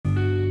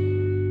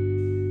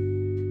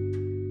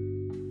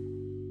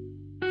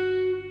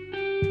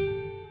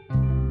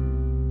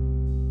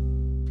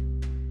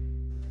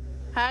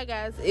Hi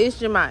guys,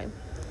 it's Jemai.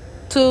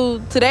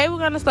 Today we're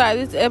going to start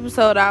this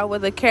episode out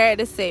with a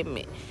character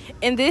segment.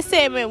 In this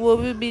segment,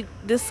 we'll be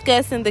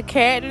discussing the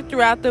characters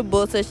throughout the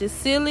book, such as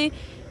Silly,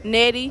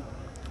 Nettie,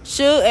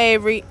 Suge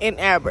Avery, and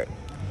Albert.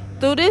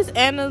 Through this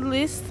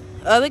analysis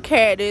of the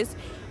characters,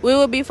 we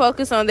will be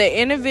focused on their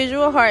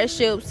individual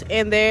hardships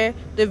and their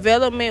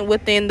development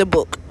within the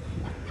book.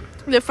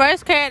 The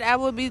first character I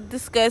will be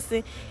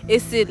discussing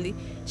is Silly.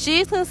 She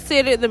is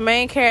considered the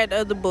main character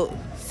of the book.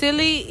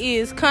 Silly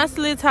is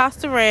constantly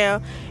tossed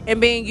around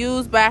and being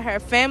used by her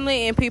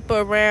family and people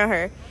around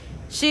her.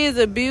 She is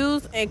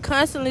abused and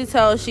constantly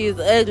told she is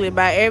ugly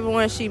by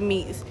everyone she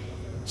meets.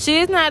 She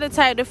is not the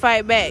type to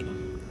fight back,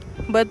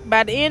 but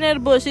by the end of the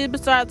book, she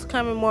starts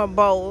becoming more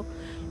bold.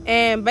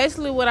 And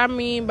basically what I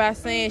mean by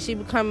saying she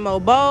becoming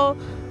more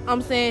bold,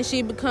 I'm saying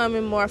she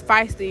becoming more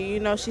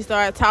feisty. She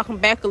started talking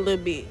back a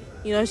little bit.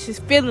 She's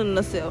feeling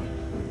herself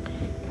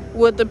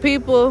with the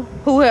people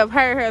who have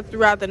hurt her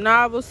throughout the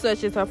novel,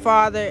 such as her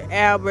father,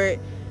 Albert,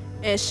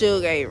 and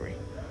Suge Avery.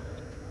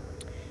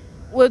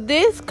 With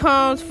this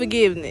comes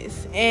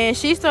forgiveness, and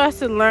she starts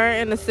to learn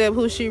and accept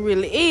who she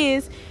really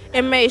is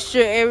and make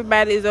sure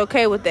everybody is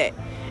okay with that.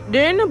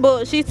 During the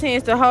book, she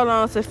tends to hold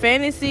on to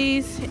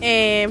fantasies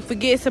and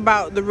forgets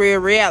about the real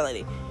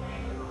reality.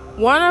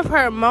 One of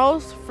her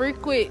most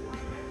frequent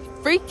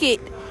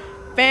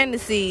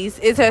fantasies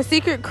is her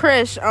secret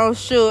crush on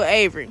Suge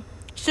Avery.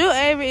 Suge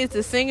Avery is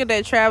the singer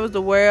that travels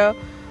the world,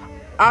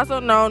 also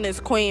known as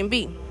Queen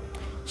Bee.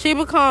 She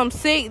becomes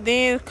sick,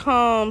 then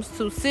comes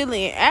to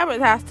Silly and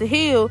Albert's house to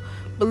heal,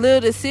 but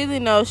little did Silly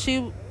know she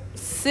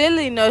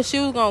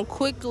was gonna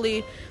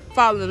quickly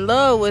fall in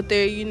love with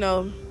her,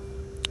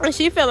 and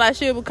she felt like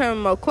she was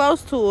becoming more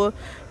close to her,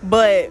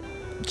 but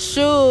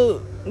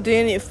Suge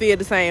didn't feel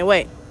the same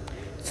way.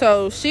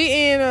 So she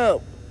ended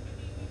up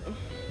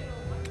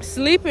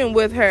sleeping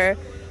with her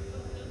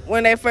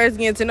when they first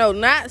get to know.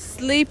 Not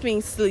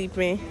sleeping,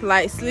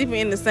 like sleeping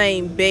in the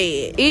same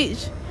bed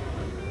each.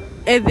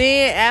 And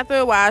then after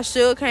a while,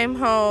 Suge came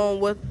home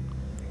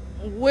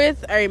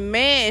with a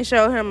man and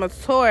showed him a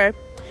toy.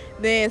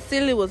 Then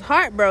Silly was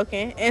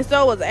heartbroken, and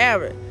so was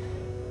Albert.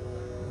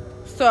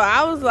 So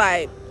I was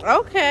like,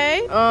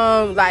 okay.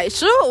 Like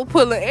Suge was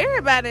pulling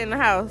everybody in the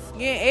house,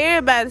 getting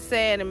everybody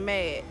sad and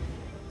mad.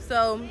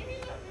 So